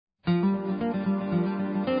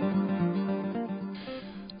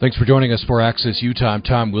Thanks for joining us for Access Utah. I'm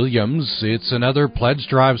Tom Williams. It's another Pledge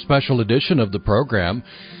Drive special edition of the program.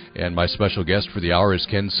 And my special guest for the hour is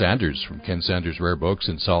Ken Sanders from Ken Sanders Rare Books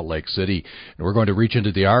in Salt Lake City. And we're going to reach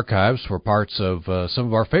into the archives for parts of some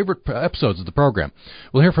of our favorite episodes of the program.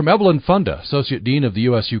 We'll hear from Evelyn Funda, Associate Dean of the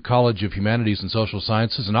USU College of Humanities and Social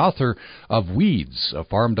Sciences and author of Weeds, A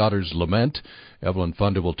Farm Daughter's Lament. Evelyn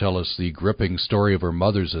Funda will tell us the gripping story of her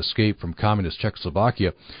mother's escape from communist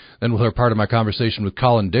Czechoslovakia. Then we'll hear part of my conversation with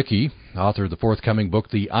Colin Dickey, author of the forthcoming book,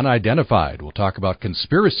 The Unidentified. We'll talk about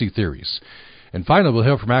conspiracy theories. And finally, we'll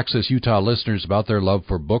hear from Access Utah listeners about their love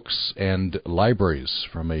for books and libraries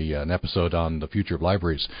from an episode on the future of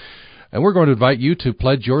libraries. And we're going to invite you to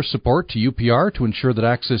pledge your support to UPR to ensure that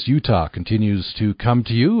Access Utah continues to come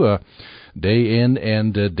to you day in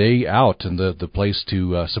and day out. And the place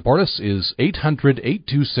to support us is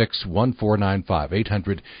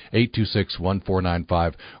 800-826-1495,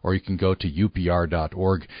 800-826-1495, or you can go to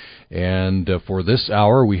upr.org. And for this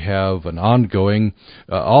hour, we have an ongoing,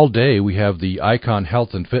 all day, we have the Icon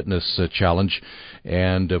Health and Fitness Challenge.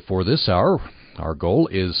 And for this hour, our goal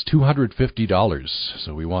is $250.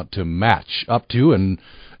 So we want to match up to and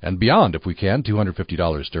beyond, if we can,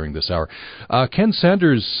 $250 during this hour. Ken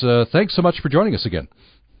Sanders, thanks so much for joining us again.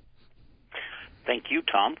 Thank you,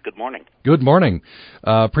 Tom. Good morning. Good morning.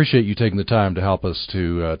 Appreciate you taking the time to help us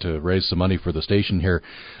to raise some money for the station here.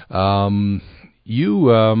 I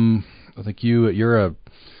think you're a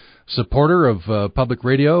supporter of public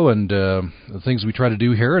radio and the things we try to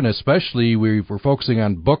do here, and especially we're focusing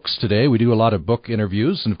on books today. We do a lot of book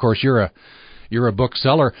interviews, and of course you're a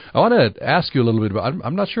bookseller. I want to ask you a little bit about.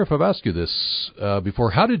 I'm not sure if I've asked you this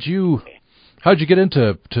before. How did you get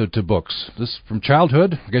into books? This from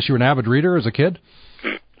childhood? I guess you were an avid reader as a kid.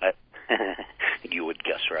 You would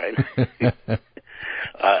guess right.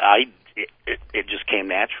 It just came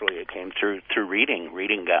naturally. It came through reading.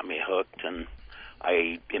 Reading got me hooked, and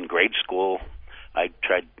in grade school I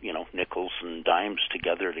tried nickels and dimes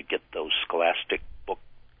together to get those Scholastic book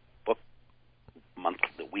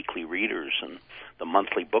the weekly readers and the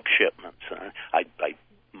monthly book shipments.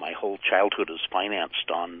 My whole childhood was financed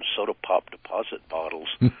on soda pop deposit bottles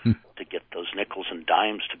to get those nickels and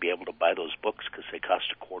dimes to be able to buy those books because they cost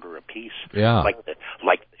 $0.25 a piece. Yeah, like the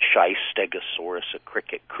Shy Stegosaurus of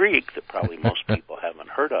Cricket Creek that probably most people haven't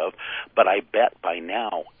heard of, but I bet by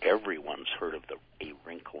now everyone's heard of A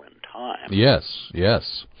Wrinkle in Time. Yes. The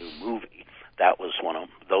movie. That was one of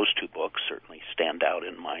those two books certainly stand out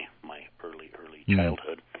in my early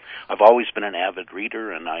childhood. I've always been an avid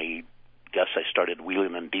reader, and I guess I started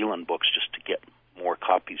wheeling and dealing books just to get more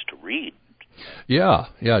copies to read. Yeah,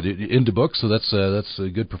 into books, so that's a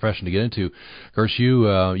good profession to get into. Of course,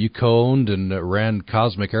 you co-owned and ran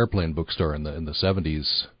Cosmic Airplane Bookstore in the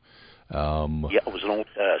 70s. It was an old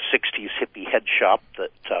 60s hippie head shop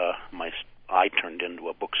that I turned into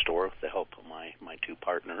a bookstore with the help of my two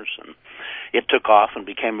partners, and it took off and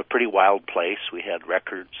became a pretty wild place. We had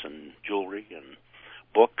records and jewelry and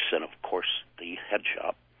books, and of course the head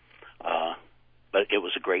shop. But it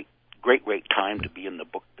was a great time to be in the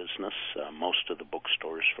book business. Most of the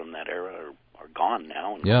bookstores from that era are gone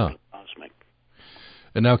now, including Cosmic.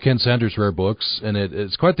 And now Ken Sanders Rare Books, and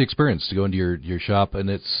it's quite the experience to go into your shop, and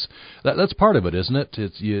that's part of it, isn't it?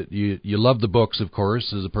 It's you love the books, of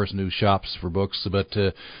course, as a person who shops for books, but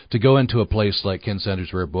to go into a place like Ken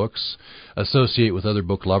Sanders Rare Books, associate with other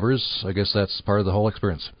book lovers, I guess that's part of the whole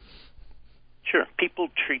experience. Sure. People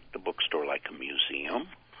treat the bookstore like a museum.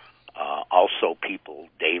 Also, people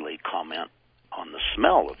daily comment on the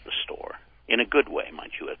smell of the store, in a good way,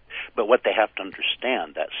 mind you. But what they have to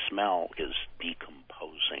understand, that smell is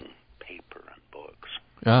decomposing paper and books.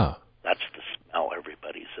 Ah. That's the smell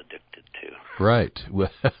everybody's addicted to. Right.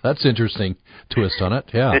 Well, that's interesting twist on it,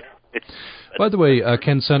 yeah. By the way,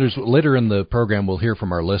 Ken Sanders, later in the program we'll hear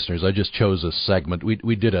from our listeners. I just chose a segment.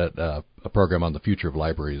 We did a program on the future of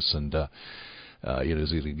libraries, and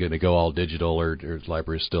is it going to go all digital, or is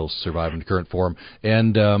libraries still survive in current form?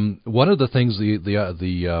 And one of the things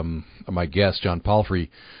my guest John Palfrey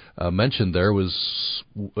mentioned there was,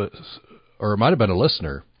 or it might have been a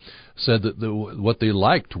listener, said that what they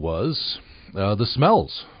liked was the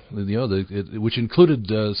smells, which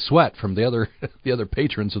included sweat from the other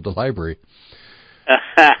patrons of the library.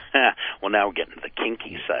 Well, now we're getting to the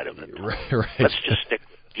kinky side of it. Right. Let's just stick with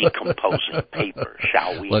decomposing paper,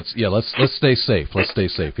 shall we? Let's stay safe.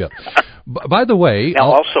 Yeah. By the way,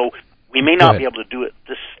 now also we may not be able to do it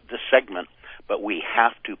this segment, but we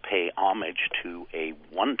have to pay homage to a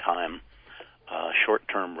one-time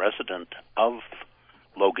short-term resident of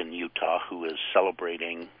Logan, Utah, who is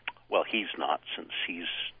celebrating. Well, he's not, since he's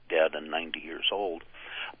dead and 90 years old.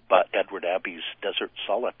 but Edward Abbey's Desert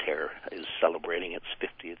Solitaire is celebrating its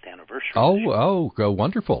 50th anniversary. Oh,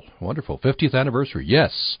 wonderful. 50th anniversary.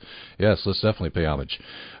 Yes, let's definitely pay homage.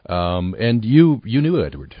 And you knew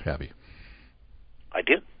Edward Abbey. I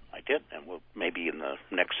did, and we'll maybe in the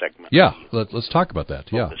next segment. Yeah, let's talk about that.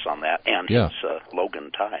 Focus on that and his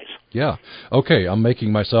Logan ties. Yeah. Okay, I'm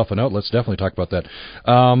making myself a note. Let's definitely talk about that.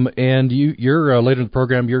 And you're later in the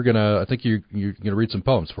program. You're gonna read some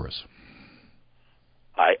poems for us.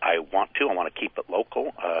 I want to. I want to keep it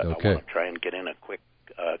local. Okay. I want to try and get in a quick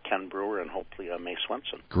Ken Brewer and hopefully May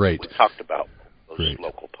Swenson. Great. We've talked about those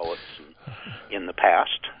local poets in the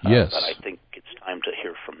past. Yes. But I think it's time to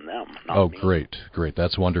hear from them. Not me. Great.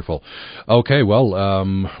 That's wonderful. Okay, well,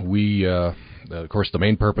 we, of course, the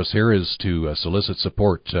main purpose here is to solicit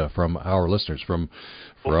support from our listeners,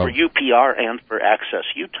 for UPR and for Access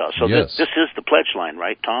Utah. So yes. This is the pledge line,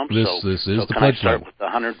 right, Tom? This is the pledge line. Can I start with the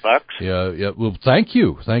 $100? Yeah. Well, thank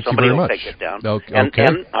you. Thank you very much. Somebody will take it down. Okay.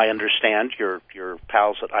 And I understand your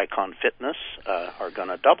pals at Icon Fitness are going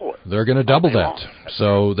to double it. They're going to double that.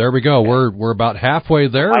 So there we go. Okay. We're about halfway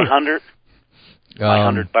there. My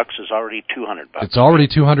 $100 is already $200. It's already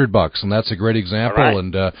 $200, and that's a great example. Right.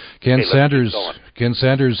 And Ken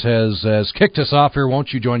Sanders has kicked us off here.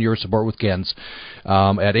 Won't you join your support with Ken's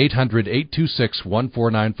at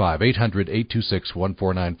 800-826-1495,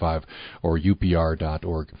 800-826-1495, or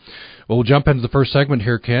upr.org. Well, we'll jump into the first segment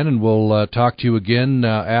here, Ken, and we'll talk to you again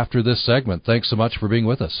after this segment. Thanks so much for being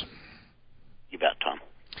with us. You bet, Tom.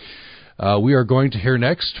 We are going to hear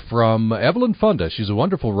next from Evelyn Funda. She's a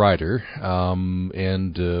wonderful writer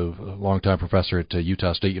and a longtime professor at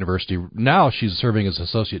Utah State University. Now she's serving as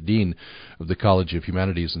Associate Dean of the College of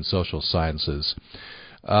Humanities and Social Sciences.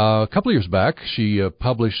 A couple of years back, she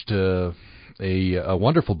published a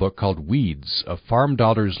wonderful book called Weeds, A Farm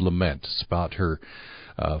Daughter's Lament. It's about her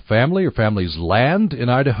family's land in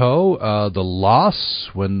Idaho, the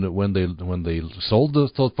loss when they sold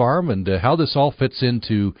the farm, and how this all fits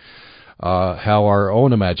into how our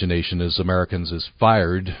own imagination as Americans is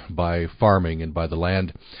fired by farming and by the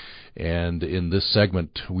land. And in this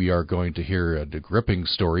segment, we are going to hear a gripping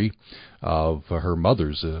story of her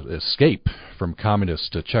mother's escape from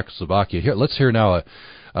communist Czechoslovakia. Here, let's hear now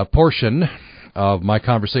a portion of my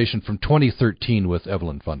conversation from 2013 with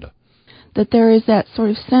Evelyn Funda. That there is that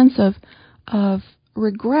sort of sense of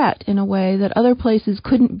regret in a way that other places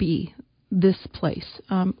couldn't be this place.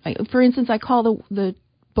 For instance, I call the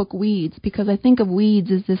book Weeds because I think of weeds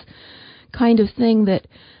as this kind of thing that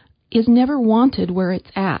is never wanted where it's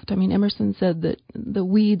at. I mean, Emerson said that the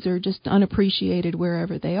weeds are just unappreciated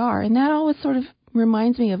wherever they are, and that always sort of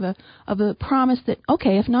reminds me of a promise that,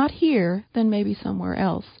 okay, if not here, then maybe somewhere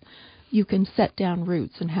else you can set down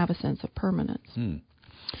roots and have a sense of permanence.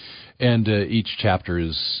 And each chapter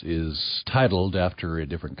is titled after a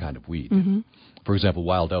different kind of weed. Mm-hmm. For example,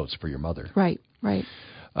 wild oats for your mother. Right.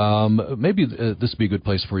 Maybe this would be a good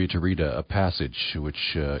place for you to read a passage,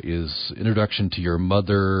 which is Introduction to Your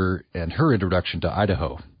Mother and her introduction to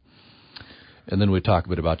Idaho. And then we talk a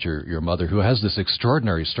bit about your mother, who has this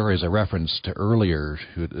extraordinary story, as I referenced earlier,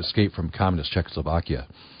 who had escaped from communist Czechoslovakia.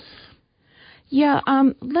 Yeah,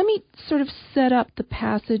 let me sort of set up the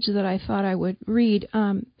passage that I thought I would read.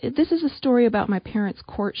 This is a story about my parents'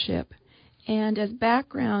 courtship. And as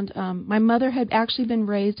background, my mother had actually been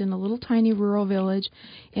raised in a little tiny rural village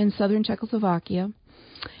in southern Czechoslovakia,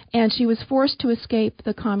 and she was forced to escape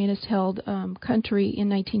the communist-held country in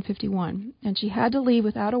 1951. And she had to leave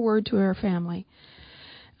without a word to her family.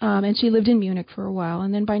 And she lived in Munich for a while.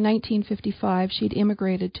 And then by 1955, she'd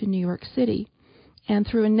immigrated to New York City. And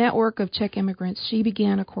through a network of Czech immigrants, she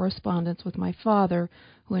began a correspondence with my father,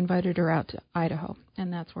 who invited her out to Idaho.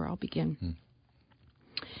 And that's where I'll begin.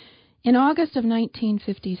 In August of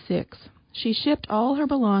 1956, she shipped all her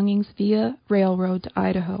belongings via railroad to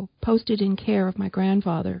Idaho, posted in care of my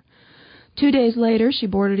grandfather. 2 days later, she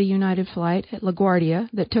boarded a United flight at LaGuardia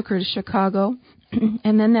that took her to Chicago,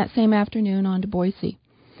 and then that same afternoon on to Boise.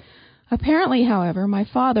 Apparently, however, my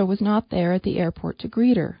father was not there at the airport to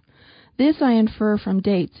greet her. This I infer from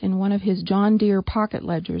dates in one of his John Deere pocket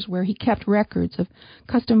ledgers where he kept records of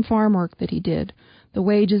custom farm work that he did, the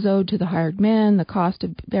wages owed to the hired men, the cost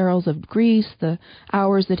of barrels of grease, the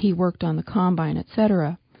hours that he worked on the combine,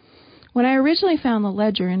 etc. When I originally found the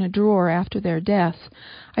ledger in a drawer after their deaths,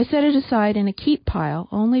 I set it aside in a keep pile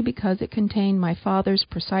only because it contained my father's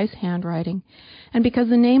precise handwriting and because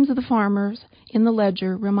the names of the farmers in the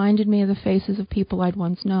ledger reminded me of the faces of people I'd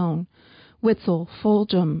once known. Witzel,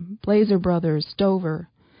 Fulgham, Blazer Brothers, Stover.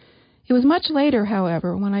 It was much later,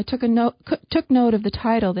 however, when I took note of the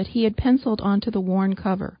title that he had penciled onto the worn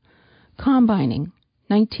cover, Combining,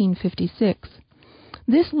 1956.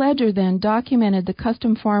 This ledger then documented the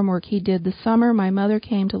custom farm work he did the summer my mother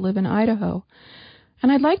came to live in Idaho.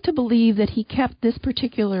 And I'd like to believe that he kept this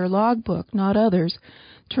particular logbook, not others,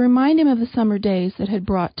 to remind him of the summer days that had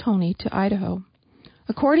brought Tony to Idaho.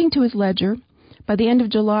 According to his ledger, by the end of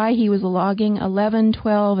July, he was logging 11,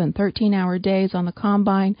 12, and 13-hour days on the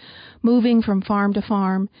combine, moving from farm to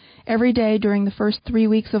farm. Every day during the first 3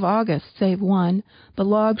 weeks of August, save one, the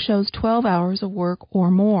log shows 12 hours of work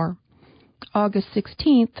or more. August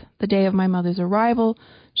 16th, the day of my mother's arrival,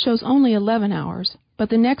 shows only 11 hours, but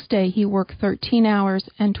the next day he worked 13 hours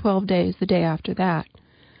and 12 days the day after that.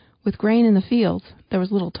 With grain in the fields, there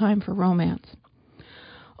was little time for romance.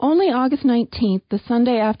 Only August 19th, the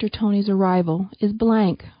Sunday after Tony's arrival, is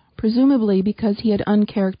blank, presumably because he had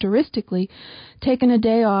uncharacteristically taken a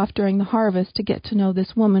day off during the harvest to get to know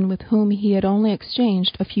this woman with whom he had only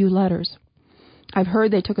exchanged a few letters. I've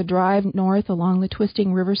heard they took a drive north along the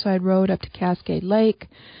twisting Riverside Road up to Cascade Lake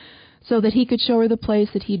so that he could show her the place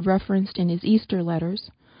that he'd referenced in his Easter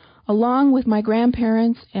letters. Along with my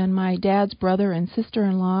grandparents and my dad's brother and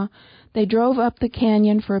sister-in-law, they drove up the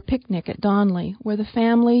canyon for a picnic at Donley, where the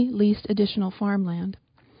family leased additional farmland.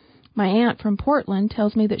 My aunt from Portland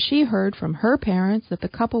tells me that she heard from her parents that the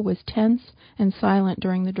couple was tense and silent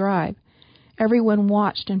during the drive. Everyone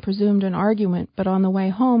watched and presumed an argument, but on the way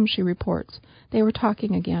home, she reports, they were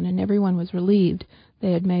talking again and everyone was relieved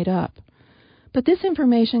they had made up. But this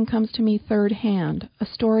information comes to me third-hand, a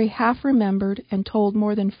story half-remembered and told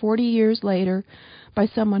more than 40 years later by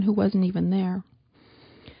someone who wasn't even there.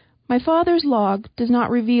 My father's log does not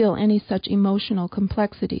reveal any such emotional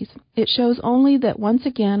complexities. It shows only that once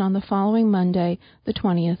again on the following Monday, the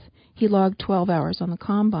 20th, he logged 12 hours on the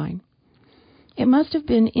combine. It must have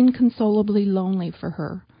been inconsolably lonely for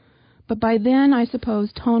her. But by then, I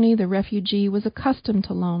suppose, Tony, the refugee, was accustomed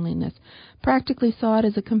to loneliness, practically saw it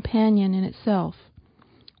as a companion in itself.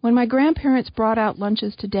 When my grandparents brought out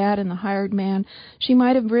lunches to Dad and the hired man, she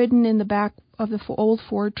might have ridden in the back of the old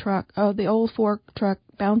Ford truck,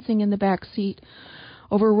 bouncing in the back seat,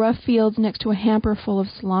 over rough fields next to a hamper full of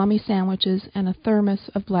salami sandwiches and a thermos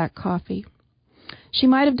of black coffee. She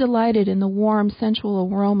might have delighted in the warm, sensual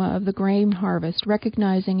aroma of the grain harvest,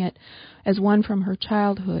 recognizing it as one from her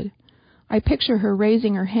childhood. I picture her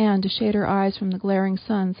raising her hand to shade her eyes from the glaring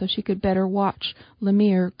sun so she could better watch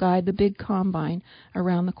Lemire guide the big combine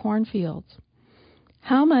around the cornfields.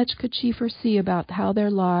 How much could she foresee about how their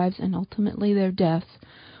lives, and ultimately their deaths,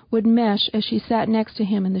 would mesh as she sat next to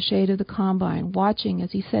him in the shade of the combine, watching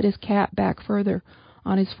as he set his cap back further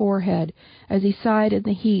on his forehead, as he sighed in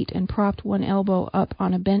the heat and propped one elbow up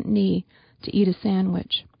on a bent knee to eat a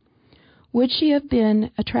sandwich? Would she have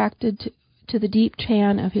been attracted to the deep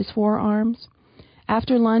tan of his forearms?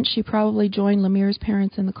 After lunch, she probably joined Lemire's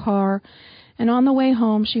parents in the car, and on the way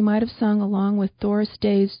home she might have sung along with Doris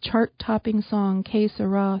Day's chart-topping song, Que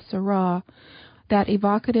Sera, Sera, that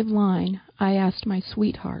evocative line, I asked my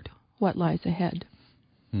sweetheart what lies ahead.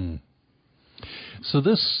 So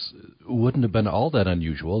this wouldn't have been all that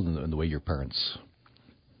unusual in the way your parents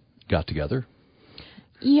got together?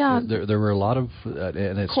 Yeah. There were a lot of...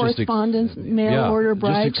 and it's correspondence, mail-order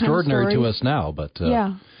bride just extraordinary kind of to us now, but...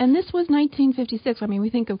 yeah, and this was 1956. I mean,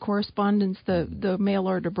 we think of correspondence, the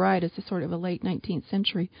mail-order bride, as a sort of a late 19th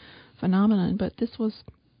century phenomenon, but this was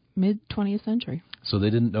mid-20th century. So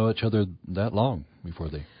they didn't know each other that long before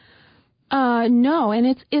they... No, and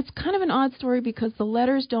it's kind of an odd story because the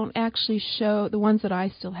letters don't actually show, the ones that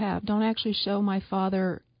I still have, don't actually show my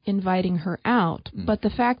father inviting her out, but the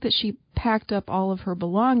fact that she packed up all of her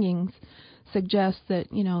belongings suggests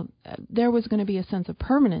that, you know, there was going to be a sense of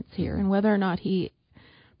permanence here, and whether or not he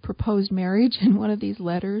proposed marriage in one of these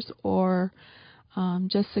letters or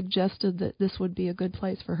just suggested that this would be a good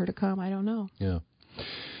place for her to come, I don't know. Yeah.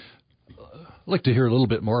 I'd like to hear a little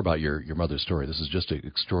bit more about your mother's story. This is just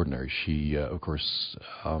extraordinary. She, of course,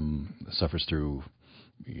 suffers through,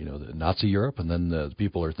 you know, the Nazi Europe, and then the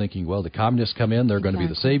people are thinking, well, the communists come in, they're going to be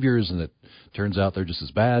the saviors, and it turns out they're just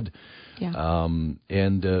as bad. Yeah.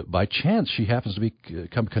 And by chance, she happens to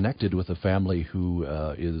become connected with a family who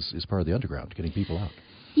is part of the underground, getting people out.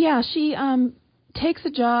 Yeah, she takes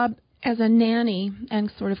a job as a nanny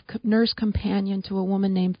and sort of nurse companion to a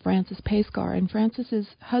woman named Frances Paskar. And Frances's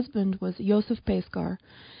husband was Josef Paskar,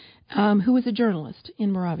 who was a journalist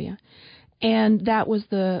in Moravia. And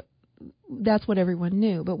that's what everyone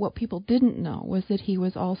knew. But what people didn't know was that he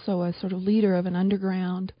was also a sort of leader of an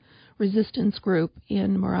underground resistance group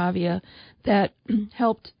in Moravia that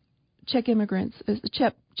helped Czech immigrants,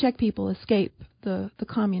 Czech people escape the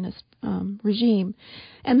communist regime.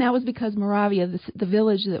 And that was because Moravia, the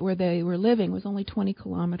village where they were living, was only 20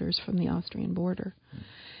 kilometers from the Austrian border.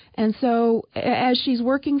 And so as she's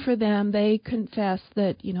working for them, they confess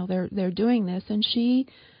that, they're doing this, and she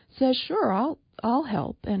says, "Sure, I'll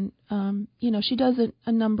help." And she does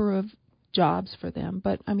a number of jobs for them,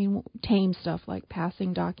 but tame stuff like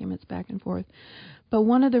passing documents back and forth. But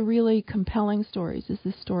one of the really compelling stories is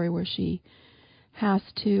this story where she has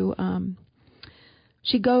to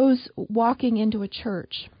she goes walking into a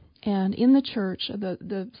church, and in the church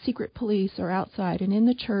the secret police are outside, and in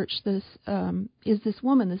the church this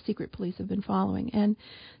woman the secret police have been following, and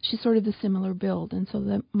she's sort of the similar build. And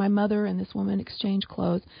so my mother and this woman exchange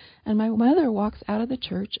clothes, and my mother walks out of the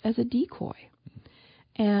church as a decoy.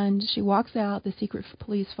 And she walks out, the secret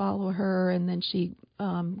police follow her, and then she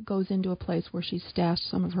goes into a place where she's stashed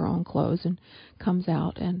some of her own clothes and comes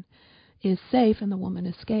out and is safe, and the woman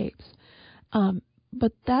escapes.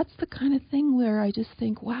 But that's the kind of thing where I just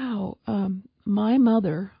think, wow, my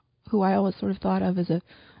mother, who I always sort of thought of as a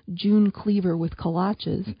June Cleaver with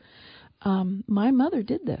kolaches, my mother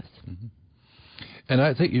did this. Mm-hmm. And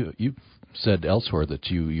I think you said elsewhere that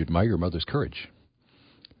you admire your mother's courage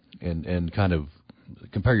and kind of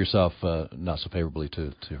compare yourself not so favorably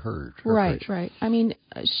to her right, courage. Right.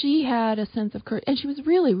 She had a sense of courage, and she was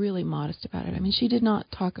really, really modest about it. She did not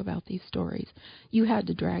talk about these stories. You had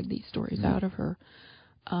to drag these stories out of her.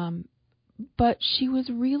 But she was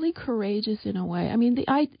really courageous in a way.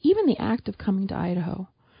 Even the act of coming to Idaho,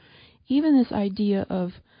 even this idea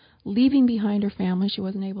of leaving behind her family, she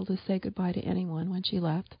wasn't able to say goodbye to anyone when she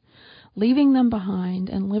left, leaving them behind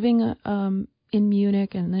and living in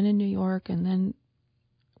Munich and then in New York and then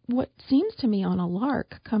what seems to me on a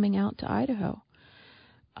lark coming out to Idaho.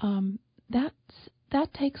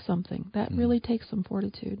 That takes something. That really takes some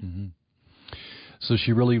fortitude. Mm-hmm. So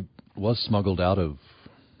she really was smuggled out of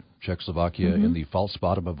Czechoslovakia in the false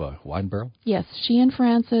bottom of a wine barrel? Yes, she and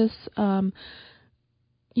Francis.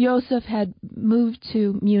 Joseph had moved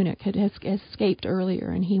to Munich, had escaped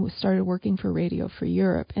earlier, and he started working for Radio for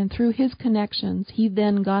Europe. And through his connections, he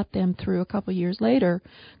then got them through, a couple years later,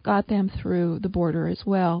 got them through the border as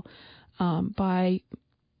well by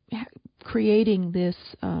creating this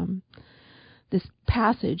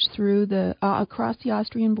passage through across the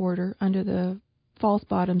Austrian border under the false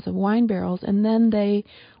bottoms of wine barrels, and then they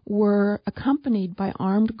were accompanied by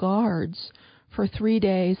armed guards for 3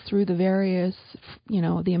 days through the various,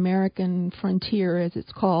 the American frontier, as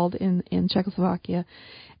it's called, in Czechoslovakia,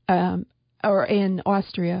 or in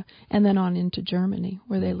Austria, and then on into Germany,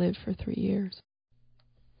 where they lived for 3 years.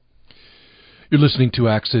 You're listening to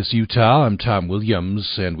Access Utah. I'm Tom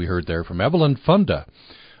Williams, and we heard there from Evelyn Funda,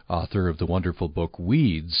 author of the wonderful book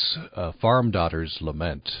Weeds, Farm Daughter's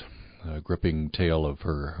Lament, a gripping tale of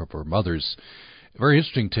her mother's. A very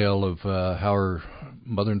interesting tale of how her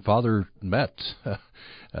mother and father met.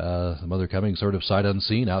 The mother coming sort of sight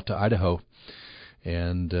unseen out to Idaho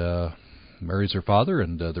and marries her father,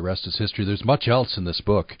 and the rest is history. There's much else in this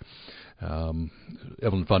book.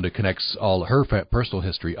 Evelyn Funda connects all her personal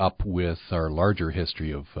history up with our larger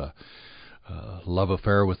history of love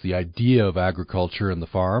affair with the idea of agriculture and the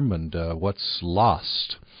farm, and what's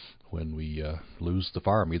lost when we lose the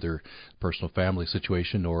farm, either personal family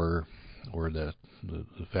situation or the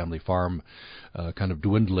family farm kind of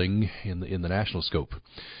dwindling in the national scope.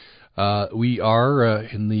 We are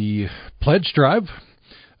in the pledge drive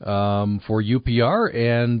for UPR,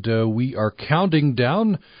 and we are counting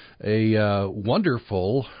down a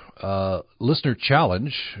wonderful listener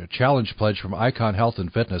challenge pledge from Icon Health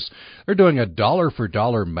and Fitness. They're doing a $1 for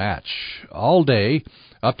 $1 match all day,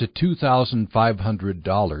 up to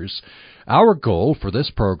 $2,500. Our goal for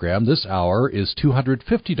this program, this hour, is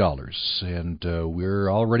 $250, and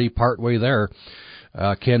we're already partway there.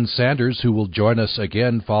 Ken Sanders, who will join us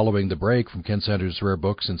again following the break from Ken Sanders Rare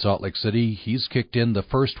Books in Salt Lake City, he's kicked in the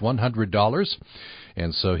first $100,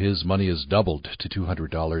 and so his money is doubled to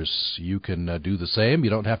 $200. You can do the same. You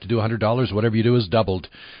don't have to do $100. Whatever you do is doubled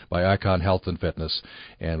by Icon Health and Fitness,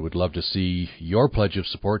 and we'd love to see your pledge of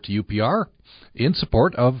support to UPR in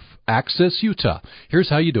support of Access Utah. Here's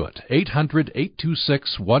how you do it.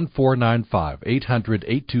 800-826-1495,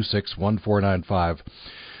 800-826-1495,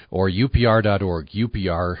 or upr.org,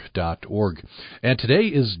 upr.org. And today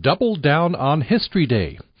is Double Down on History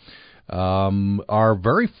Day. Our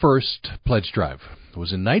very first pledge drive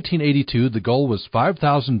was in 1982. The goal was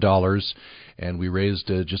 $5,000, and we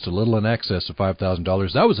raised just a little in excess of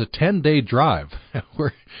 $5,000. That was a 10-day drive.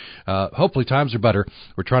 Hopefully times are better.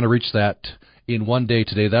 We're trying to reach that in one day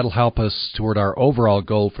today. That'll help us toward our overall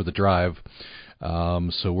goal for the drive.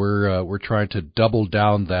 So we're trying to double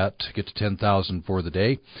down that, get to 10,000 for the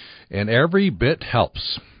day, and every bit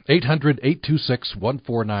helps.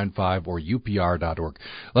 800-826-1495 or upr.org.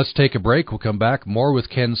 Let's take a break. We'll come back more with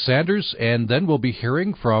Ken Sanders, and then we'll be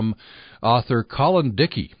hearing from author Colin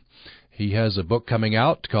Dickey. He has a book coming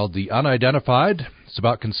out called The Unidentified. It's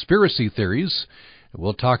about conspiracy theories.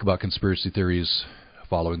 We'll talk about conspiracy theories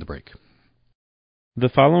following the break. The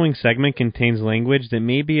following segment contains language that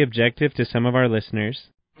may be objective to some of our listeners.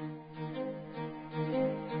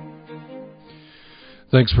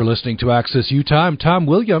 Thanks for listening to Access Utah. I'm Tom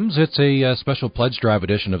Williams. It's a special pledge drive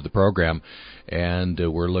edition of the program, and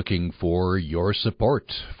we're looking for your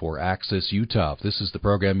support for Access Utah. If this is the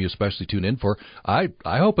program you especially tune in for, I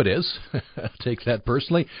hope it is. Take that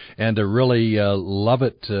personally, and I really love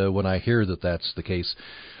it when I hear that that's the case.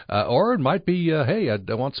 Or it might be, hey, I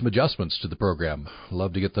want some adjustments to the program.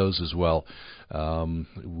 Love to get those as well.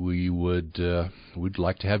 We'd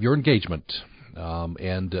like to have your engagement.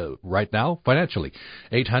 And right now, financially,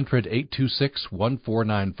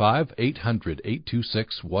 800-826-1495,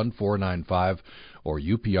 800-826-1495, or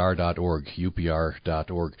upr.org,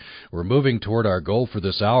 upr.org. We're moving toward our goal for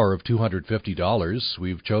this hour of $250.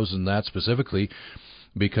 We've chosen that specifically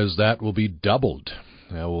because that will be doubled.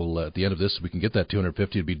 Now, at the end of this, we can get that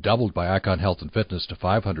 $250 to be doubled by Icon Health and Fitness to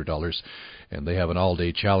 $500, and they have an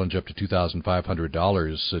all-day challenge up to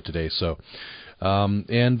 $2,500 today. So,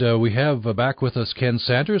 we have back with us Ken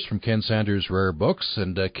Sanders from Ken Sanders Rare Books,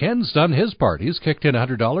 and Ken's done his part. He's kicked in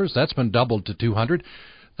 $100. That's been doubled to $200.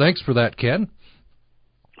 Thanks for that, Ken.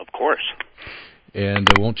 Of course. And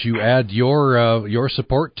won't you add your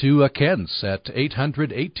support to Ken's at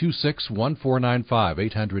 800-826-1495,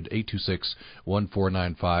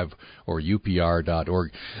 800-826-1495, or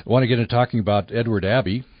upr.org. I want to get into talking about Edward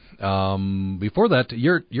Abbey. Before that,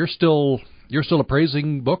 you're still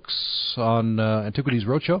appraising books on Antiquities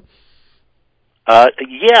Roadshow?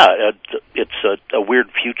 It's a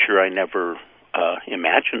weird future I never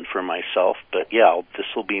imagined for myself, but this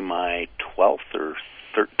will be my 12th or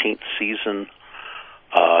 13th season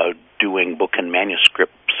doing book and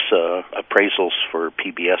manuscripts appraisals for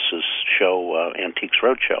PBS's show Antiques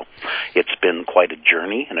Roadshow. It's been quite a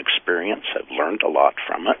journey, an experience. I've learned a lot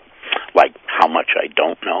from it, like how much I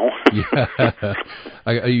don't know.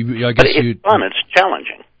 I guess but it's fun. It's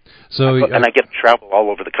challenging. And I get to travel all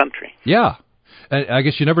over the country. Yeah. And I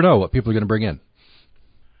guess you never know what people are going to bring in.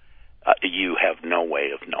 You have no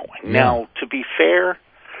way of knowing. Yeah. Now, to be fair,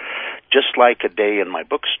 just like a day in my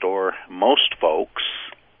bookstore, most folks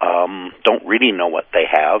don't really know what they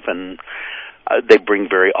have, and they bring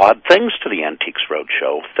very odd things to the Antiques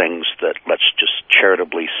Roadshow, things that, let's just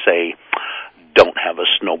charitably say, don't have a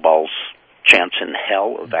snowball's chance in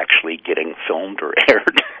hell of actually getting filmed or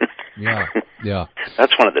aired. Yeah.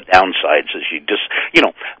 That's one of the downsides. Is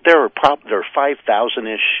there are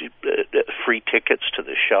 5,000-ish free tickets to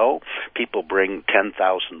the show. People bring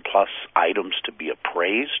 10,000 plus items to be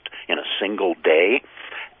appraised in a single day,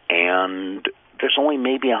 and there's only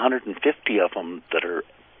maybe 150 of them that are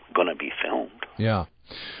going to be filmed. Yeah.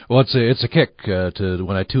 Well, it's a kick to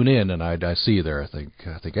when I tune in and I see you there. I think,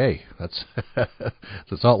 hey, that's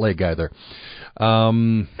the Salt Lake guy there.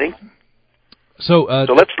 So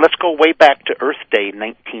let's go way back to Earth Day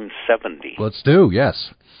 1970. Let's do,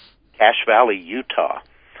 yes. Cache Valley, Utah.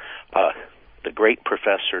 The great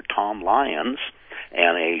Professor Tom Lyons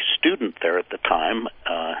and a student there at the time,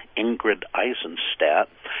 Ingrid Eisenstadt,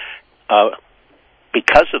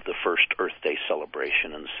 because of the first Earth Day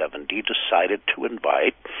celebration in 70, decided to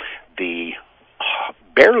invite the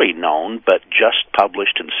barely known but just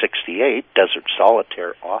published in 68 Desert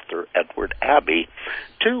Solitaire author Edward Abbey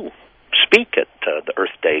to speak at the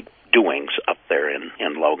Earth Day doings up there in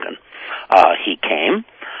Logan. He came.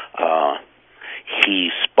 He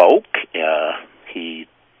spoke. He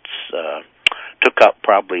took up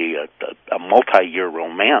probably a multi-year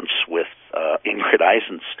romance with Ingrid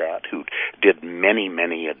Eisenstadt, who did many,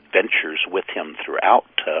 many adventures with him throughout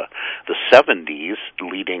the 70s,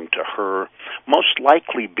 leading to her most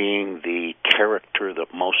likely being the character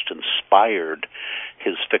that most inspired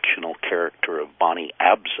his fictional character of Bonnie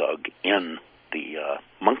Abzug in the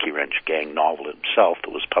Monkey Wrench Gang novel itself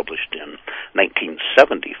that was published in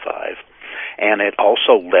 1975. And it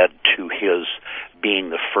also led to his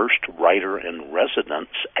being the first writer in residence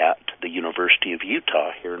at the University of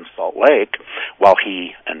Utah here in Salt Lake, while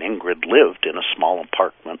he and Ingrid lived in a small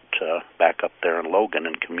apartment back up there in Logan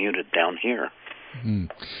and commuted down here.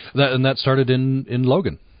 That started in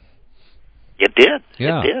Logan. It did.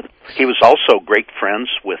 Yeah. It did. He was also great friends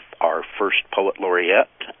with our first poet laureate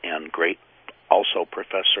and great also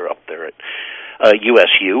professor up there at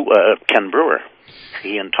USU, Ken Brewer.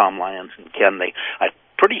 He and Tom Lyons and Ken, I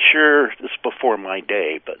pretty sure this is before my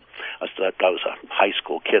day, but I was a high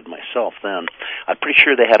school kid myself then. I'm pretty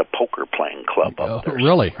sure they had a poker playing club up there.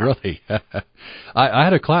 Really? I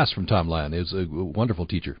had a class from Tom Land. He was a wonderful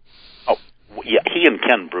teacher. Oh, yeah, he and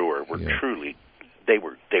Ken Brewer were truly, they're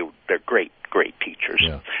great teachers.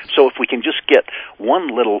 Yeah. So if we can just get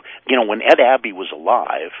one little, when Ed Abbey was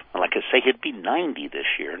alive, like I say, he'd be 90 this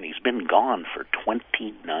year, and he's been gone for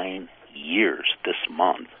 29 years this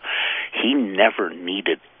month. He never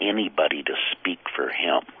needed anybody to speak for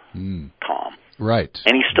him, Tom. Right.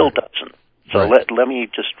 And he still doesn't. So let me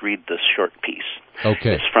just read this short piece.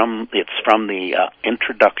 Okay. It's from the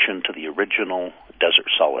introduction to the original Desert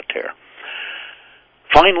Solitaire.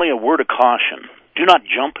 Finally, a word of caution. Do not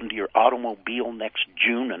jump into your automobile next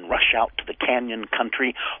June and rush out to the canyon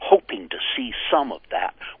country hoping to see some of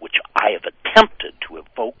that which I have attempted to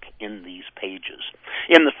evoke in these pages.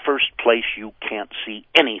 In the first place, you can't see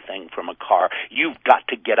anything from a car. You've got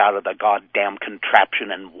to get out of the goddamn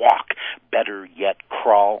contraption and walk. Better yet,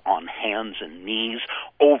 crawl on hands and knees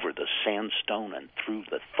over the sandstone and through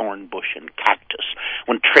the thorn bush and cactus.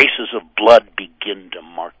 When traces of blood begin to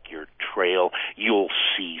mark your trail, you'll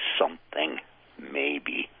see something.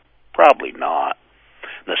 Maybe. Probably not.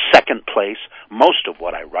 In the second place, most of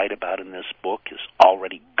what I write about in this book is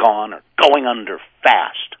already gone or going under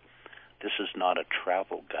fast. This is not a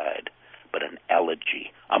travel guide, but an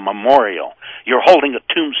elegy, a memorial. You're holding a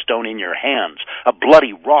tombstone in your hands, a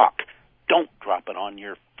bloody rock. Don't drop it on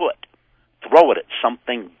your foot. Throw it at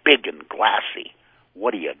something big and glassy.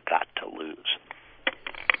 What do you got to lose?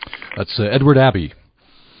 That's Edward Abbey.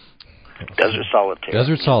 Desert Solitaire.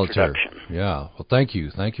 Desert Solitaire. Yeah. Well, thank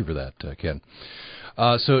you for that, Ken.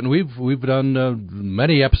 So, and we've done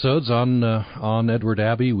many episodes on Edward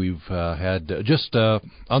Abbey. We've had just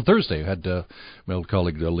on Thursday had my old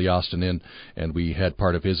colleague Lee Austin in, and we had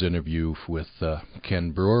part of his interview with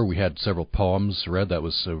Ken Brewer. We had several poems read. That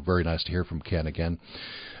was very nice to hear from Ken again.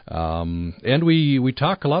 And we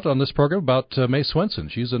talk a lot on this program about Mae Swenson.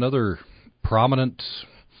 She's another prominent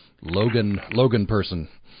Logan person.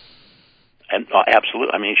 And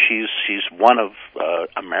absolutely, I mean, she's one of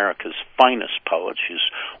America's finest poets. She's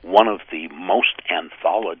one of the most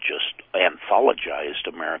anthologized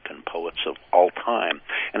American poets of all time,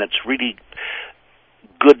 and it's really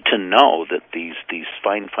good to know that these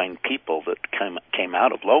fine people that came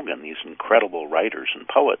out of Logan, these incredible writers and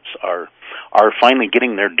poets, are finally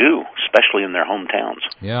getting their due, especially in their hometowns.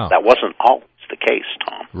 Yeah, that wasn't always the case,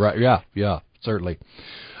 Tom. Right? Yeah, certainly.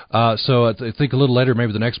 So I think a little later,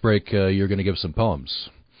 maybe the next break, you're going to give some poems.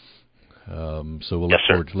 So we'll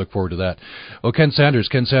look forward to that. Well, Ken Sanders,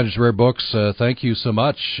 Rare Books, thank you so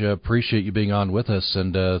much. Appreciate you being on with us,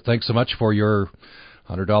 and thanks so much for your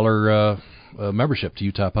 $100 membership to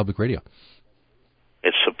Utah Public Radio.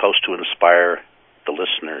 It's supposed to inspire the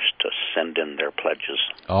listeners to send in their pledges.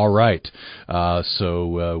 All right.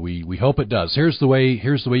 So we hope it does. Here's the way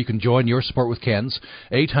you can join your support with Ken's.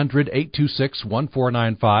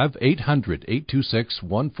 800-826-1495,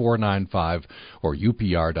 800-826-1495, or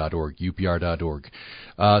upr.org.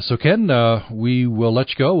 So Ken, we will let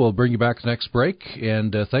you go. We'll bring you back next break,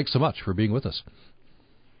 and thanks so much for being with us.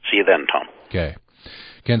 See you then, Tom. Okay.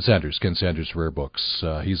 Ken Sanders, Rare Books.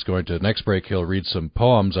 He's going to, next break, he'll read some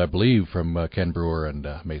poems, I believe, from Ken Brewer and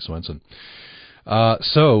Mae Swenson.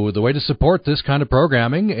 So the way to support this kind of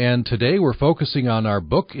programming, and today we're focusing on our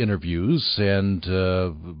book interviews, and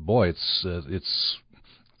boy,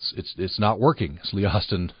 it's not working. As Lee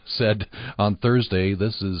Austin said on Thursday,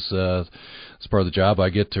 this is it's part of the job.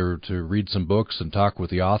 I get to read some books and talk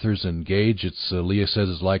with the authors and engage. It's Leah says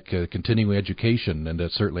it's like continuing education, and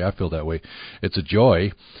certainly I feel that way. It's a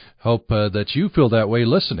joy. Hope that you feel that way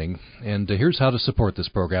listening. And here's how to support this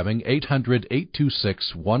programming: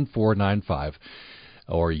 800-826-1495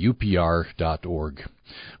 or upr.org.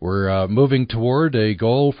 We're moving toward a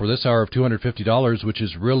goal for this hour of $250, which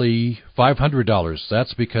is really $500.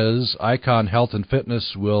 That's because Icon Health and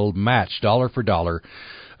Fitness will match dollar for dollar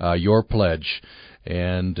your pledge,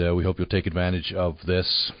 and we hope you'll take advantage of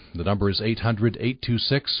this. The number is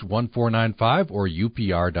 800-826-1495 or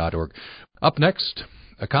upr.org. Up next,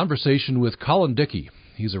 a conversation with Colin Dickey.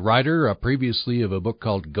 He's a writer previously of a book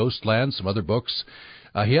called Ghostland, some other books.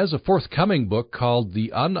 He has a forthcoming book called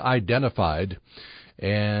The Unidentified,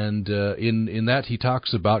 and in that he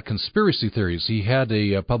talks about conspiracy theories. He had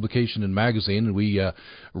a publication in a magazine, and we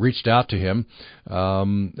reached out to him,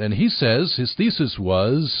 and he says his thesis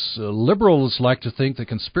was liberals like to think that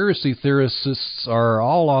conspiracy theorists are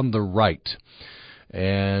all on the right,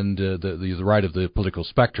 and the right of the political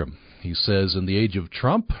spectrum. He says in the age of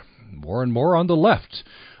Trump, more and more on the left.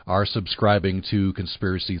 are subscribing to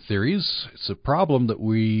conspiracy theories. It's a problem that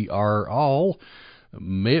we are all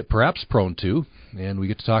perhaps prone to, and we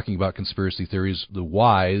get to talking about conspiracy theories, the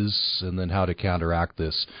whys, and then how to counteract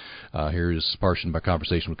this. Here's a portion of my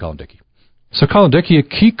conversation with Colin Dickey. So, Colin Dickey, a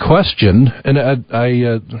key question, and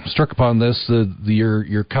I struck upon this,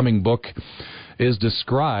 your coming book is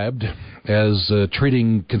described as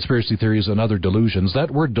treating conspiracy theories and other delusions.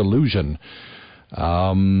 That word delusion,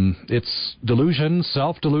 it's delusion,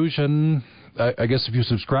 self-delusion. I guess if you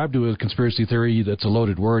subscribe to a conspiracy theory, that's a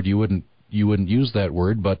loaded word. You wouldn't use that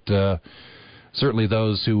word, but certainly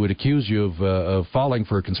those who would accuse you of falling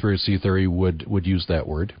for a conspiracy theory would use that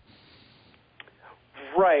word.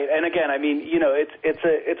 Right, and again, I mean,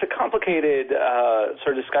 it's a complicated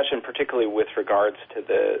sort of discussion, particularly with regards to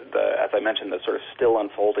the as I mentioned, the sort of still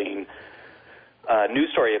unfolding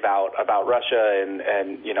news story about Russia and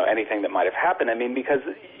anything that might have happened. I mean, because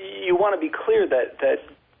you want to be clear that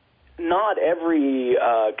not every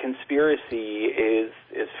conspiracy is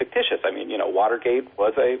fictitious. I mean, Watergate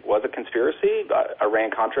was a conspiracy.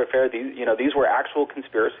 Iran-Contra affair. These were actual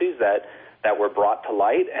conspiracies that were brought to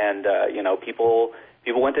light, and people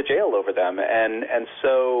went to jail over them. And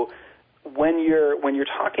so when you're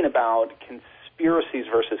talking about conspiracies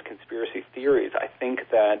versus conspiracy theories, I think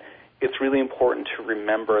that it's really important to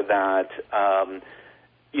remember that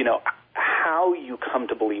how you come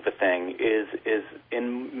to believe a thing is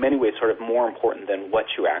in many ways sort of more important than what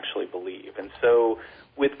you actually believe. And so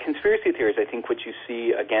with conspiracy theories, I think what you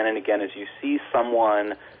see again and again is you see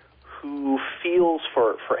someone who feels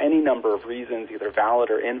for any number of reasons, either valid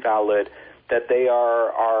or invalid, that they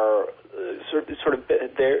are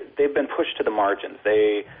they've been pushed to the margins.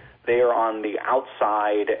 They are on the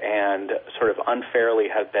outside and sort of unfairly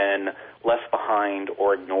have been left behind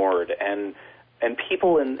or ignored. And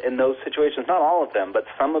people in those situations, not all of them, but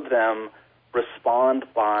some of them respond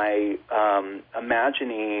by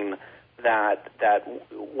imagining that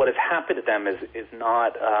what has happened to them is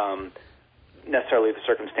not necessarily the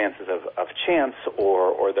circumstances of chance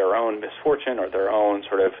or their own misfortune or their own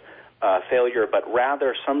sort of failure, but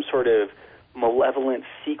rather some sort of malevolent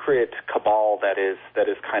secret cabal that is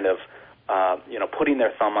kind of putting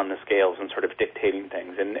their thumb on the scales and sort of dictating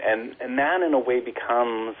things, and that in a way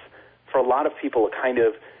becomes, for a lot of people, a kind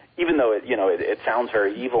of, even though it sounds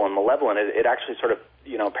very evil and malevolent, it actually sort of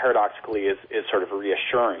paradoxically is sort of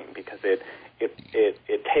reassuring, because it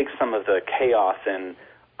takes some of the chaos and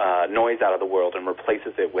noise out of the world and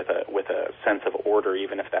replaces it with a sense of order,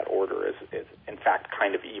 even if that order is in fact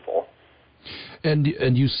kind of evil.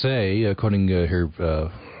 And you say, quoting here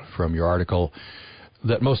from your article,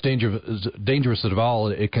 that most dangerous of all,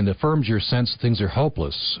 it can affirm your sense that things are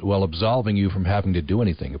hopeless while absolving you from having to do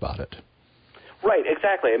anything about it. Right,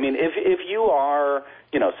 exactly. I mean, if you are,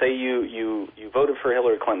 say you voted for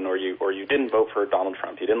Hillary Clinton or you didn't vote for Donald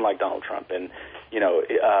Trump, you didn't like Donald Trump, and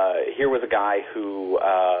here was a guy who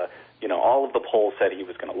all of the polls said he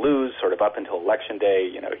was going to lose, sort of up until Election Day.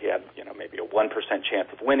 He had maybe a 1% chance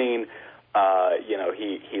of winning.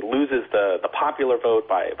 He loses the popular vote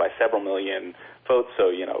by several million votes.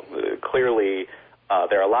 So clearly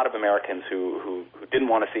there are a lot of Americans who didn't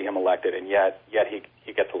want to see him elected, and yet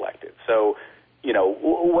he gets elected. So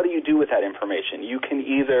what do you do with that information? You can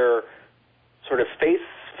either sort of face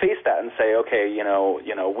that and say, okay,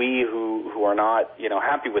 we who are not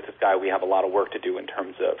happy with this guy, we have a lot of work to do in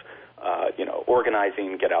terms of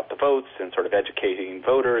organizing, get out the votes, and sort of educating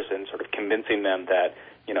voters and sort of convincing them that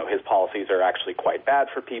his policies are actually quite bad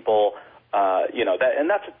for people.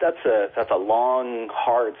 That's a long,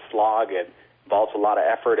 hard slog. It involves a lot of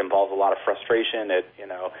effort, involves a lot of frustration.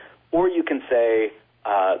 Or you can say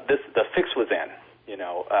the fix was in.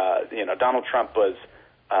 Donald Trump was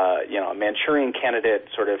a Manchurian candidate,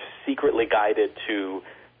 sort of secretly guided to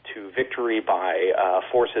victory by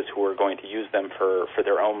forces who are going to use them for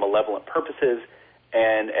their own malevolent purposes,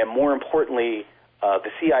 and more importantly,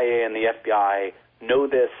 the CIA and the FBI know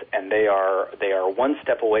this, and they are one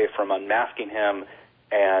step away from unmasking him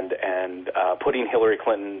and putting Hillary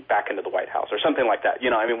Clinton back into the White House or something like that.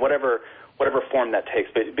 Whatever form that takes.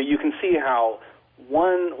 But you can see how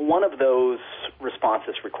one of those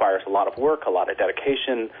responses requires a lot of work, a lot of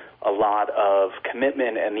dedication, a lot of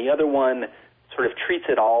commitment, and the other one sort of treats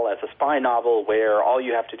it all as a spy novel where all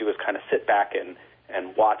you have to do is kind of sit back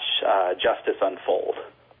and watch justice unfold.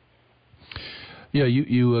 Yeah,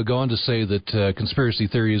 you go on to say that conspiracy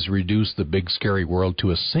theories reduce the big scary world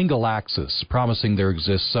to a single axis, promising there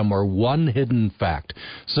exists somewhere one hidden fact.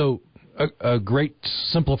 So a great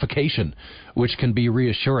simplification, which can be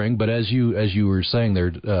reassuring, but as you were saying,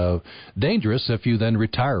 they're dangerous if you then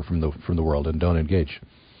retire from the world and don't engage.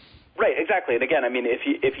 Right, exactly. And again, I mean,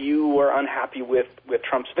 if you were unhappy with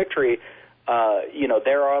Trump's victory,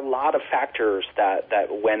 there are a lot of factors that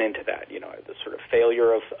went into that. The sort of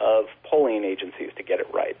failure of polling agencies to get it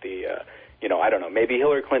right. I don't know, maybe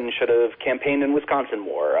Hillary Clinton should have campaigned in Wisconsin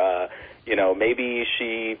more. Maybe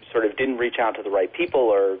she sort of didn't reach out to the right people,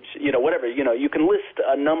 or whatever. You can list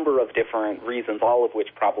a number of different reasons, all of which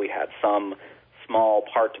probably had some small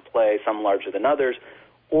part to play, some larger than others.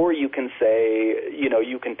 Or you can say,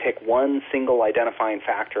 you can pick one single identifying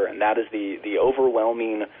factor, and that is the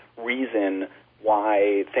overwhelming reason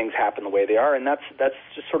why things happen the way they are, and that's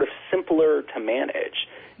just sort of simpler to manage.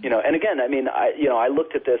 And again, I mean, I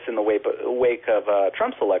looked at this in the wake of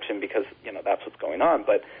Trump's election because that's what's going on.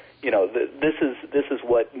 But this is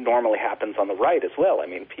what normally happens on the right as well. I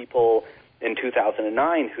mean, people in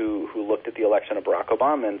 2009 who looked at the election of Barack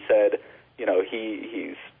Obama and said,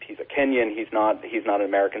 he's a Kenyan, he's not an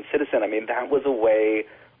American citizen. I mean, that was a way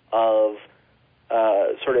of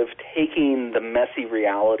sort of taking the messy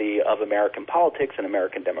reality of American politics and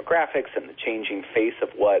American demographics and the changing face of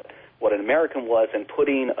what an American was, and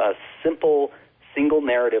putting a simple single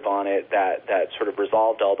narrative on it that sort of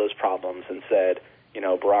resolved all those problems and said,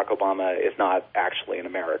 Barack Obama is not actually an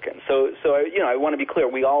American. So I want to be clear,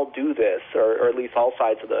 we all do this, or at least all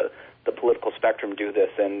sides of the political spectrum do this,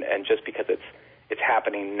 and just because it's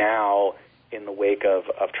happening now in the wake of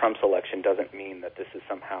Trump's election doesn't mean that this is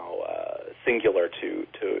somehow singular to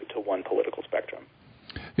one political spectrum.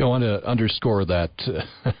 I want to underscore that.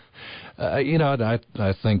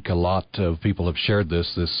 I think a lot of people have shared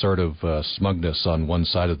this sort of smugness on one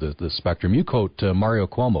side of the spectrum. You quote Mario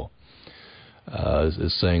Cuomo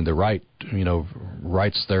is saying the right,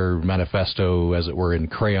 writes their manifesto, as it were, in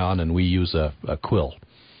crayon, and we use a quill.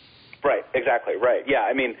 Right, exactly, right. Yeah,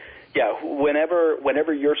 I mean,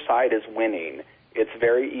 whenever your side is winning, it's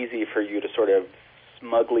very easy for you to sort of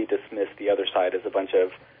smugly dismiss the other side as a bunch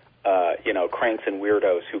of, cranks and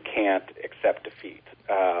weirdos who can't accept defeat.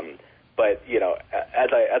 But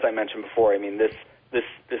as I mentioned before, I mean, this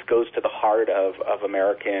goes to the heart of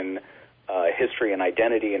American history and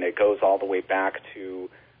identity, and it goes all the way back to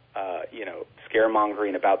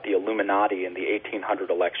scaremongering about the Illuminati in the 1800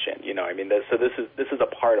 election. I mean, this is a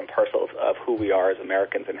part and parcel of who we are as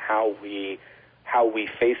Americans, and how we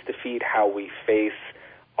face defeat, how we face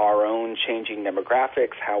our own changing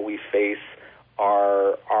demographics, how we face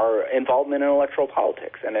our involvement in electoral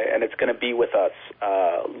politics, and it's going to be with us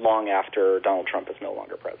long after Donald Trump is no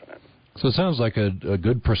longer president. So it sounds like a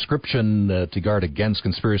good prescription to guard against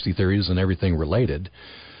conspiracy theories and everything related.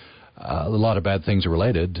 A lot of bad things are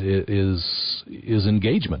related. Is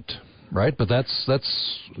engagement, right? But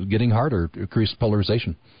that's getting harder. Increased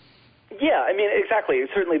polarization. Yeah, I mean, exactly.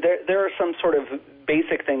 Certainly, there are some sort of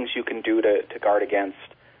basic things you can do to guard against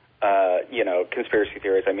conspiracy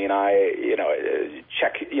theories. I mean,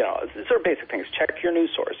 check, sort of basic things. Check your news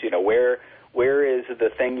source. Where is the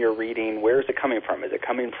thing you're reading? Where is it coming from? Is it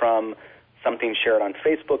coming from something shared on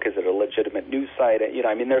Facebook? Is it a legitimate news site?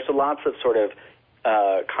 I mean, there's lots of sort of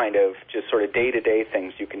kind of just sort of day-to-day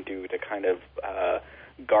things you can do to kind of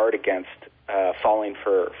guard against falling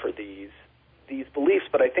for these beliefs.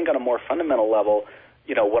 But I think on a more fundamental level,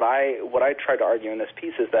 what I try to argue in this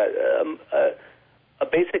piece is that a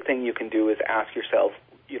basic thing you can do is ask yourself,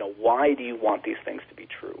 why do you want these things to be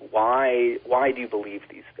true? Why do you believe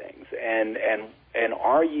these things? And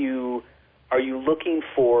are you looking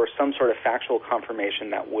for some sort of factual confirmation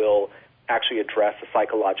that will actually address the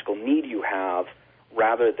psychological need you have,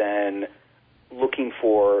 rather than looking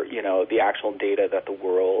for the actual data that the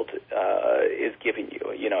world is giving you?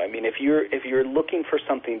 I mean, if you're looking for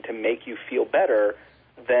something to make you feel better,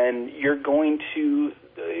 then you're going to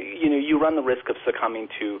you run the risk of succumbing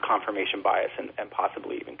to confirmation bias and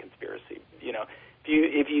possibly even conspiracy.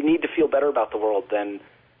 If you need to feel better about the world, then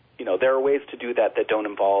there are ways to do that don't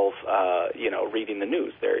involve reading the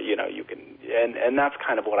news. You can, and that's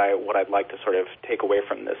kind of what I'd like to sort of take away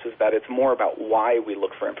from this, is that it's more about why we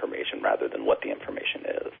look for information rather than what the information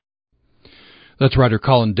is. That's writer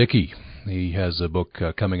Colin Dickey. He has a book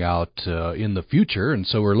coming out in the future, and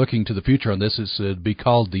so we're looking to the future on this. It's to be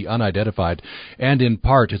called The Unidentified, and in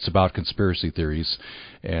part it's about conspiracy theories.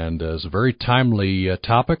 And it's a very timely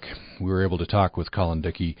topic. We were able to talk with Colin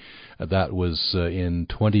Dickey. That was in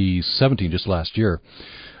 2017, just last year.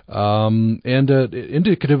 And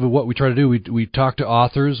indicative of what we try to do, we talk to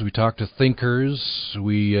authors, we talk to thinkers,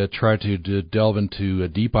 we try to delve into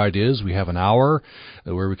deep ideas. We have an hour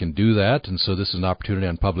where we can do that, and so this is an opportunity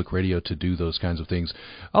on public radio to do those kinds of things.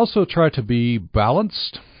 Also try to be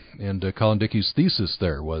balanced, Colin Dickey's thesis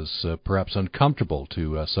there was perhaps uncomfortable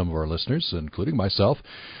to some of our listeners, including myself,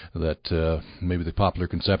 that maybe the popular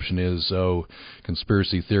conception is,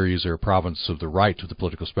 conspiracy theories are a province of the right of the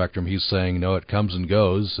political spectrum. He's saying, no, it comes and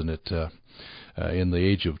goes, and it in the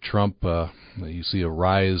age of Trump, you see a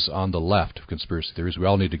rise on the left of conspiracy theories. We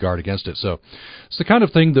all need to guard against it. So it's the kind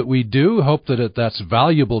of thing that we do. Hope that that's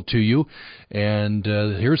valuable to you. And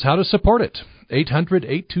here's how to support it.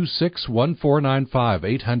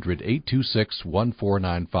 800-826-1495,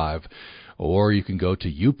 800-826-1495, or you can go to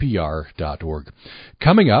upr.org.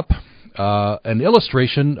 Coming up, an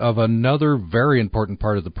illustration of another very important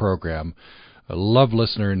part of the program. I love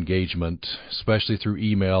listener engagement, especially through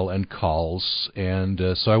email and calls. And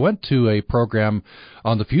so I went to a program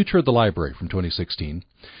on the future of the library from 2016,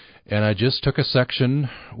 and I just took a section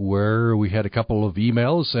where we had a couple of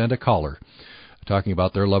emails and a caller talking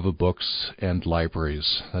about their love of books and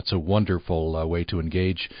libraries. That's a wonderful way to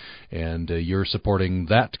engage, and you're supporting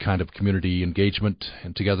that kind of community engagement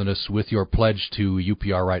and togetherness with your pledge to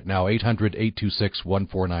UPR right now,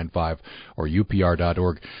 800-826-1495 or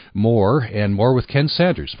upr.org. More and more with Ken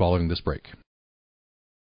Sanders following this break.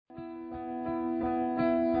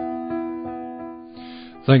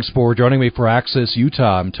 Thanks for joining me for Access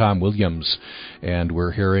Utah. I'm Tom Williams, and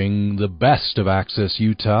we're hearing the best of Access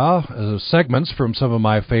Utah, segments from some of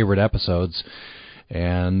my favorite episodes,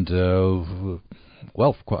 and,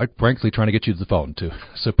 quite frankly, trying to get you to the phone to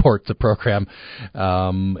support the program,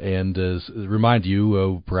 and remind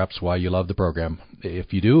you perhaps why you love the program.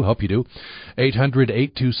 If you do, hope you do.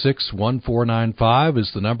 800-826-1495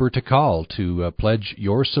 is the number to call to pledge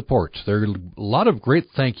your support. There are a lot of great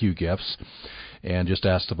thank you gifts, and just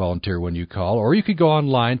ask to volunteer when you call. Or you could go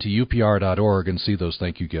online to upr.org and see those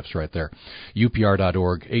thank you gifts right there.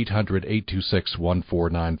 upr.org,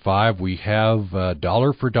 800-826-1495. We have a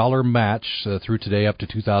dollar-for-dollar match through today up to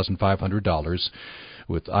 $2,500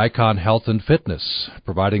 with Icon Health and Fitness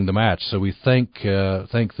providing the match. So we thank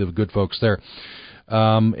the good folks there.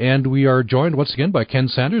 And we are joined once again by Ken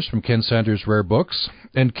Sanders from Ken Sanders Rare Books.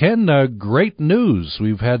 And Ken, great news.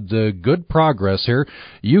 We've had good progress here.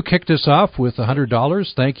 You kicked us off with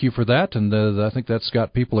 $100. Thank you for that. And I think that's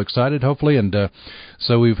got people excited, hopefully. And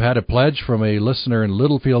so we've had a pledge from a listener in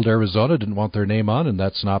Littlefield, Arizona. Didn't want their name on, and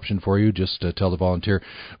that's an option for you. Just tell the volunteer.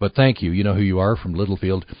 But thank you. You know who you are from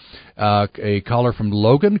Littlefield. A caller from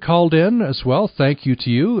Logan called in as well. Thank you to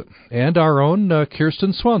you. And our own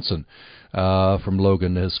Kirsten Swanson from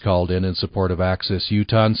Logan has called in support of Access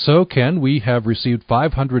Utah. And so, Ken, we have received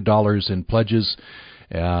 $500 in pledges,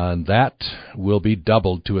 and that will be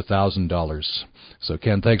doubled to $1,000. So,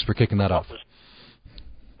 Ken, thanks for kicking that off.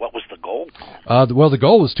 What was the goal? Well, the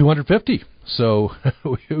goal was $250. So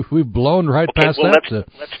we've blown right past that.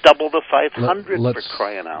 Let's double the 500 for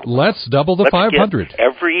crying out loud. Let's double the 500. Get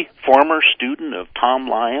every former student of Tom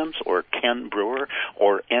Lyons or Ken Brewer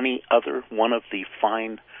or any other one of the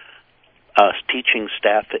fine teaching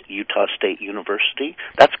staff at Utah State University.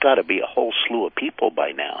 That's got to be a whole slew of people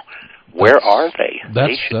by now. Where are they?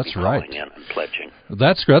 They should be calling in and pledging.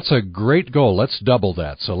 That's a great goal. Let's double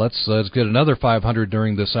that. So let's get another 500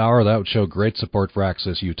 during this hour. That would show great support for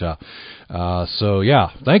Access Utah. So yeah,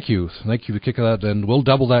 thank you for kicking that, and we'll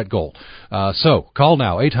double that goal. So call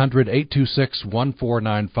now,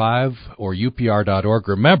 800-826-1495 or upr.org.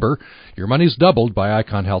 Remember, your money's doubled by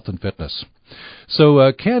Icon Health and Fitness.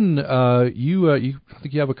 So Ken, you I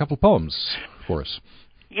think you have a couple of poems for us.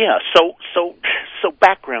 Yeah. So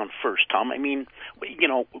background first, Tom. I mean,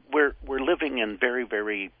 we're living in very,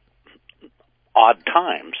 very odd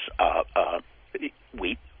times.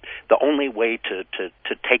 The only way to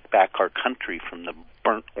take back our country from the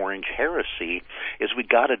burnt orange heresy is we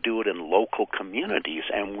got to do it in local communities,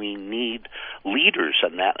 and we need leaders,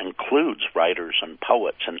 and that includes writers and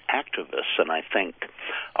poets and activists. And I think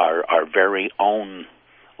our very own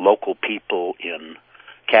local people in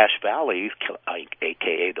Cache Valley,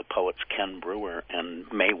 a.k.a. the poets Ken Brewer and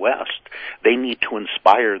Mae West, they need to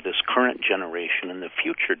inspire this current generation and the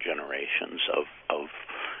future generations of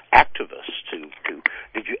activists to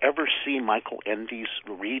Did you ever see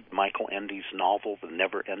read Michael Endy's novel, The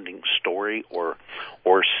Never-Ending Story, or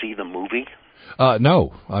see the movie?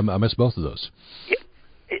 No, I missed both of those.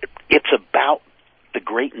 It's about the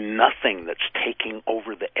great nothing that's taking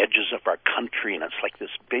over the edges of our country, and it's like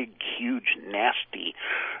this big, huge, nasty,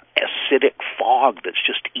 acidic fog that's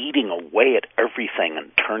just eating away at everything and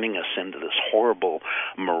turning us into this horrible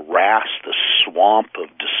morass, the swamp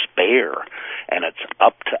of despair. And it's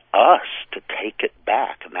up to us to take it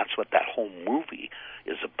back, and that's what that whole movie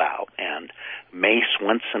is about. And Mae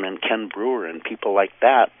Swenson and Ken Brewer and people like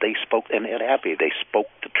that, they spoke, and Edward Abbey, they spoke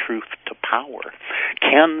the truth to power.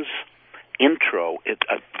 Ken's intro,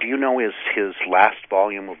 do you know his last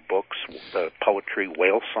volume of books, the poetry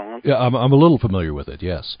Whale Song? Yeah, I'm a little familiar with it,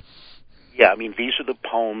 yes. Yeah, I mean, these are the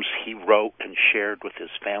poems he wrote and shared with his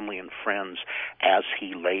family and friends as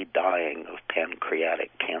he lay dying of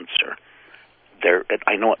pancreatic cancer.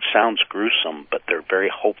 I know it sounds gruesome, but they're very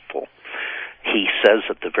hopeful. He says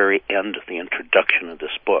at the very end of the introduction of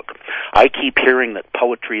this book, "I keep hearing that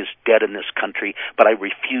poetry is dead in this country, but I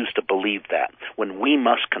refuse to believe that. When we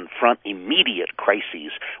must confront immediate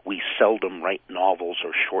crises, we seldom write novels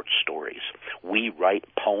or short stories. We write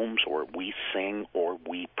poems, or we sing, or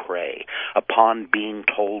we pray. Upon being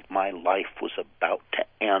told my life was about to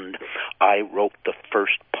end, I wrote the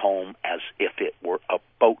first poem as if it were a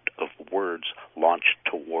boat of words launched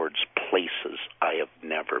towards places I have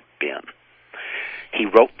never been." He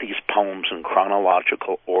wrote these poems in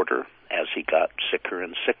chronological order as he got sicker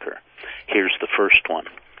and sicker. Here's the first one.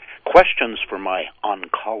 Questions for my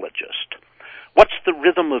oncologist. What's the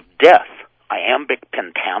rhythm of death? Iambic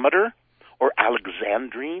pentameter? Or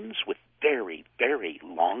alexandrines with very, very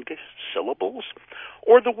longest syllables?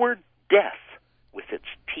 Or the word death with its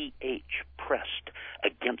TH pressed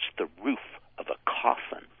against the roof of a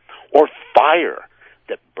coffin? Or fire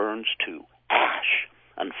that burns to ash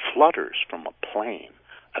and flutters from a plane,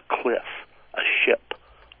 a cliff, a ship,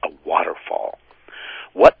 a waterfall?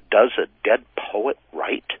 What does a dead poet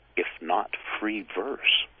write if not free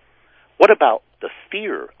verse? What about the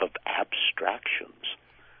fear of abstractions?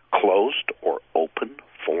 Closed or open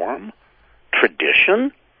form?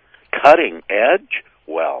 Tradition? Cutting edge?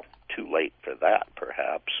 Well, too late for that,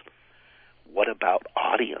 perhaps. What about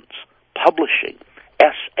audience? Publishing?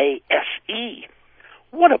 SASE?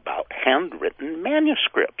 What about handwritten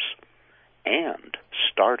manuscripts? And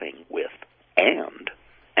starting with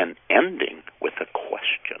and ending with a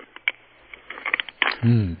question.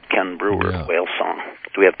 Ken Brewer, yeah. Whale Song.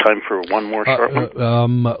 Do we have time for one more short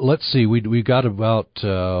one? Let's see. We got about 2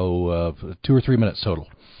 or 3 minutes total.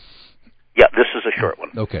 Yeah, this is a short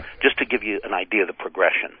one. Okay. Just to give you an idea of the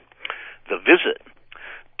progression. The visit.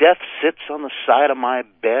 Death sits on the side of my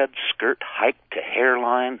bed, skirt hiked to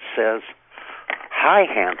hairline, says, "Hi,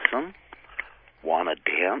 handsome. Wanna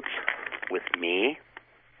dance with me?"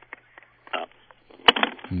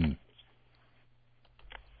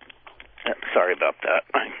 Sorry about that.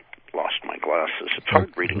 I lost my glasses. It's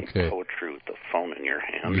hard reading poetry with the phone in your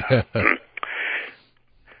hand. Yeah.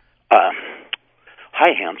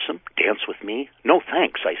 Hi, handsome. Dance with me? No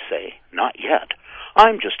thanks, I say. Not yet.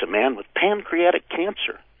 I'm just a man with pancreatic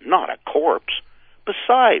cancer, not a corpse.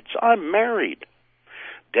 Besides, I'm married.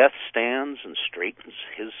 Death stands and straightens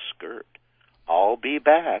his skirt. I'll be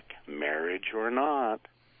back, marriage or not.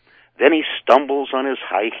 Then he stumbles on his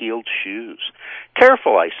high-heeled shoes.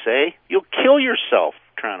 Careful, I say. You'll kill yourself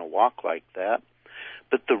trying to walk like that.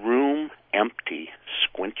 But the room, empty,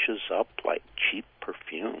 squinches up like cheap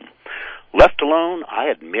perfume. Left alone, I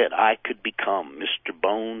admit I could become Mr.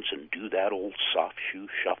 Bones and do that old soft shoe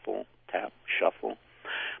shuffle, tap, shuffle.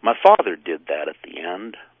 My father did that at the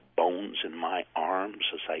end. Bones in my arms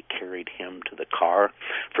as I carried him to the car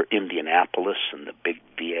for Indianapolis and the big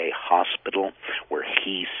VA hospital where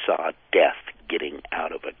he saw death getting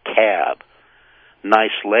out of a cab.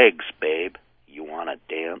 Nice legs, babe. You want to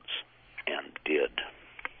dance? And did.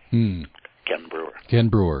 Ken Brewer. Ken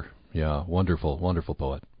Brewer. Yeah, wonderful, wonderful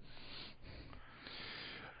poet.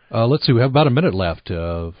 Let's see, we have about a minute left. I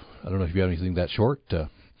don't know if you have anything that short. The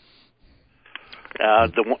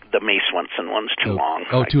Mae Swenson one's too long.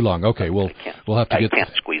 Oh, too long. Okay, we'll have to get. I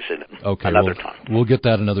can't squeeze it in another time. We'll get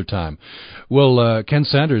that another time. Well, Ken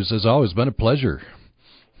Sanders, as always, been a pleasure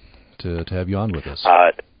to have you on with us.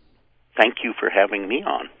 Thank you for having me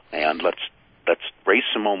on, and let's raise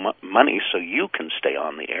some more money so you can stay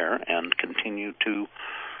on the air and continue to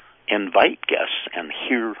invite guests and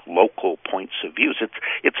hear local points of views.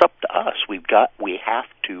 It's up to us. We have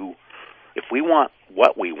to. If we want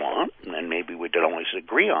what we want, and maybe we don't always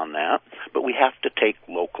agree on that, but we have to take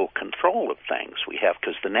local control of things. We have,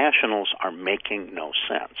 because the nationals are making no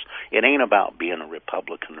sense. It ain't about being a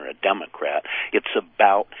Republican or a Democrat. It's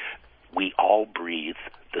about we all breathe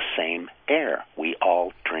the same air. We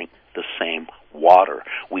all drink the same water.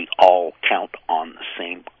 We all count on the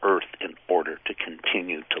same earth in order to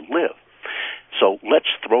continue to live. So let's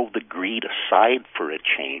throw the greed aside for a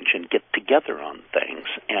change and get together on things.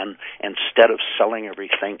 And instead of selling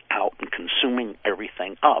everything out and consuming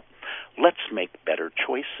everything up, let's make better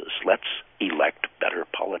choices. Let's elect better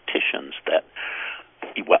politicians that,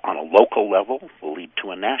 on a local level, will lead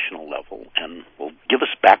to a national level and will give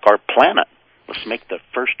us back our planet. Let's make the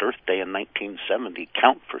first Earth Day in 1970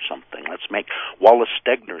 count for something. Let's make Wallace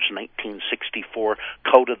Stegner's 1964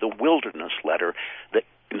 Code of the Wilderness letter that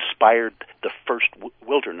inspired the first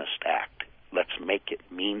Wilderness Act. Let's make it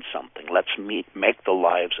mean something. Let's make the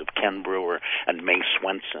lives of Ken Brewer and Mae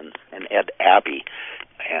Swenson and Ed Abbey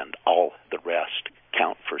and all the rest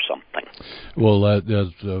count for something. Well,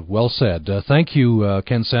 well said. Thank you,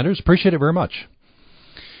 Ken Sanders. Appreciate it very much.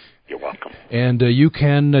 You're welcome. And you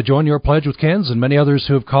can join your pledge with Ken's and many others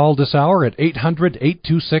who have called this hour at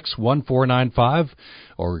 800-826-1495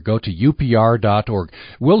 or go to upr.org.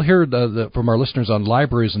 We'll hear from our listeners on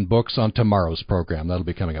libraries and books on tomorrow's program. That'll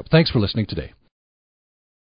be coming up. Thanks for listening today.